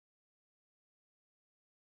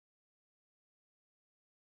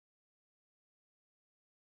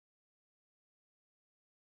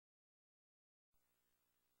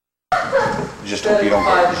just hope you don't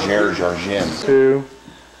get Gers Argent. 2.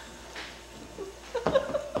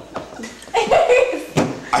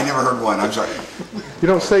 I never heard 1, I'm sorry. You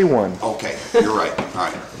don't say 1. Okay, you're right. All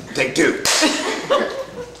right, take 2.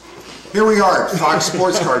 Here we are at Fox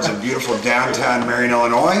Sports Cards in beautiful downtown Marion,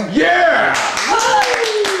 Illinois. Yeah!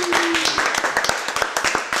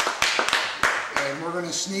 And we're going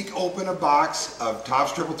to sneak open a box of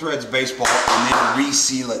Topps Triple Threads baseball and then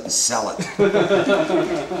reseal it and sell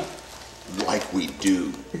it. Like we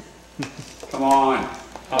do. Come on.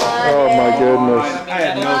 Oh my goodness. I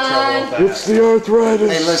had no trouble with that. It's the arthritis.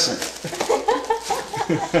 Hey, listen.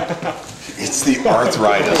 It's the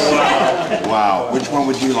arthritis. Wow. Which one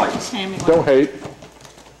would you like? Don't hate.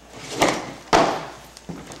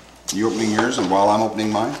 You opening yours and while I'm opening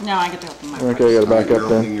mine? No, I get to open mine. Okay, I gotta back You're up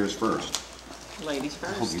opening then. yours first. Ladies I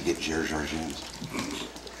hope first. you get Gers Argent.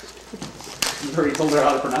 You already told her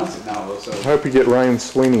how to pronounce it now, though, so. I hope you get Ryan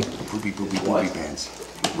Sweeney. Poopy, poopy, poopy pants.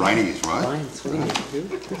 Rhiney is what? Ryan Sweeney.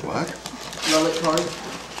 What? Relic card.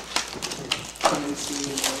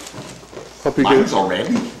 Hope you Mine's get.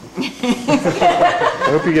 already. I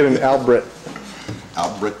hope you get an Albert.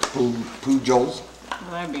 Albert Pujols.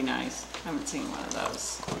 Well, that'd be nice. I haven't seen one of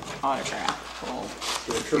those autograph. Cool.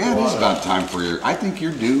 Yeah, it is about time for your. I think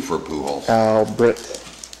you're due for Pujols. Albert.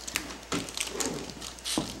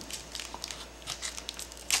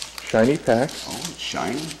 Shiny pack. Oh, it's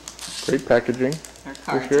shiny. Great packaging. There are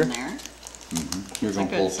cards sure. in there. You're going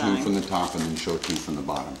to good pull sign. 2 from the top and then show 2 from the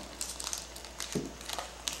bottom.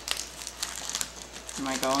 Am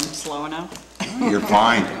I going slow enough? You're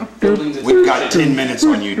fine. Buildings is- We've got 10 minutes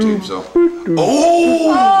on YouTube, so. Oh!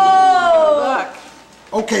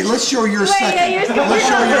 Look. Okay, let's show your Wait, second. yeah, yours is Let's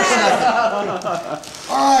show your second.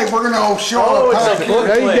 All right, we're going to show a pack.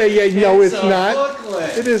 No, it's not.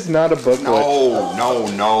 It is not a booklet.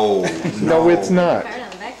 No. No, it's not.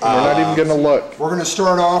 We're not even gonna look. We're going to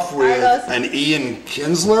start off with Argos. an Ian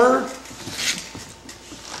Kinsler.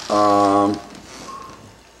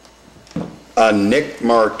 A Nick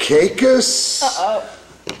Markakis.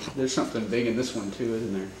 There's something big in this one, too,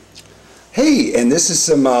 isn't there? Hey, and this is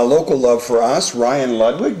some local love for us, Ryan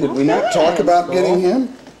Ludwig. Did we not talk about getting him?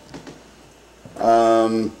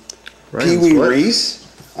 Pee Wee what? Reese.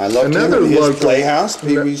 I loved him Another in his local- Playhouse,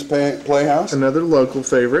 Pee Wee's Playhouse. Another local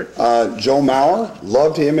favorite. Joe Mauer,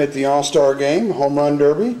 loved him at the All-Star Game, Home Run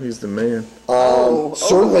Derby. He's the man.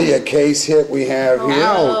 Certainly a case hit we have here.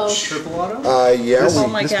 Ouch. Triple auto? Yeah, Oh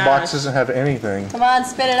my This gosh. box doesn't have anything. Come on,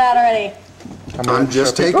 spit it out already. I'm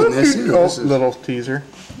just taking this in. Oh, This is- little teaser.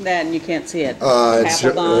 Then you can't see it. it's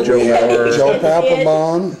Papelbon. Joe Mauer. Joe Can't see it.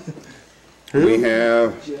 Papelbon. We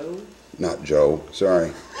have, not Joe,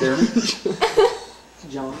 sorry.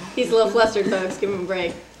 John. He's a little flustered, folks. Give him a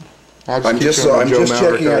break. I'm just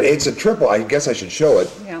checking out, it's a triple, I guess I should show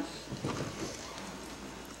it. Yeah.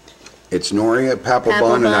 It's Noria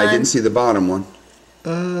Papelbon, and I Papelbon. didn't see the bottom one.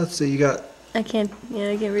 Let's see, you got I can't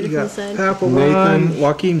get rid of you the got side. Papelbon, Nathan.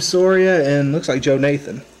 Joaquin Soria, and looks like Joe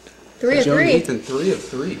Nathan. 3 of Joe 3. Nathan, 3 of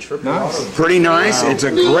 3. Triple auto. Pretty nice, it's a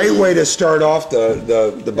great way to start off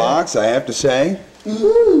the box, I have to say.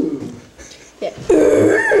 Yeah.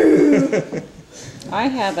 I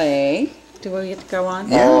have a. Do we get to go on?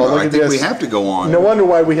 Yeah, look I at think we this. have to go on. No wonder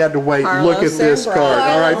why we had to wait. Carlos Look at this Zambrano. card.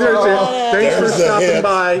 All right, there's it. Thanks for There's the stopping hit.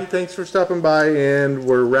 by. Thanks for stopping by, and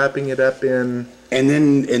we're wrapping it up in. And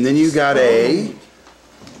then you got a,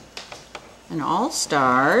 An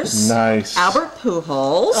All-Stars. Nice. Albert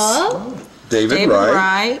Pujols. Oh, David Wright.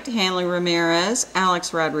 Wright, Hanley Ramirez,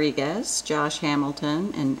 Alex Rodriguez, Josh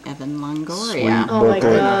Hamilton, and Evan Longoria. oh my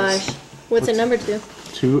Booklet. gosh. What's it number to?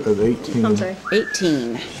 2 of 18. I'm sorry.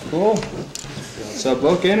 18. Cool. So a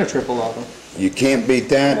book and a triple auto. You can't beat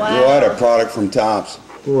that. Wow. What a product from Topps.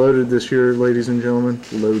 Loaded this year, ladies and gentlemen.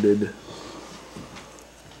 Loaded.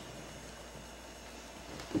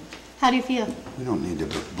 How do you feel? We don't need to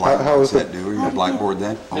How blackboard was that, it? do we? To blackboard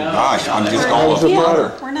that? Oh gosh, I'm just How all was the over.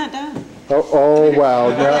 product? We're not done. Oh wow.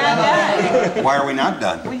 We're not done. Why are we not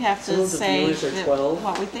done? We have to say that-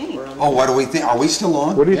 what we think. Oh, what do we think? Are we still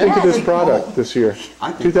on? What do you think of this product this year?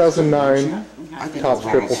 I think 2009 I think Topps it's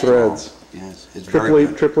very Triple strong. Threads. Yes, it's very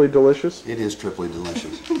good. Triply delicious. It is triply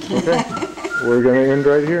delicious. Okay. We're going to end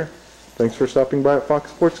right here. Thanks for stopping by at Fox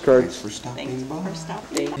Sports Thanks Cards. for stopping Thanks by. for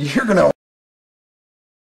stopping. You're going to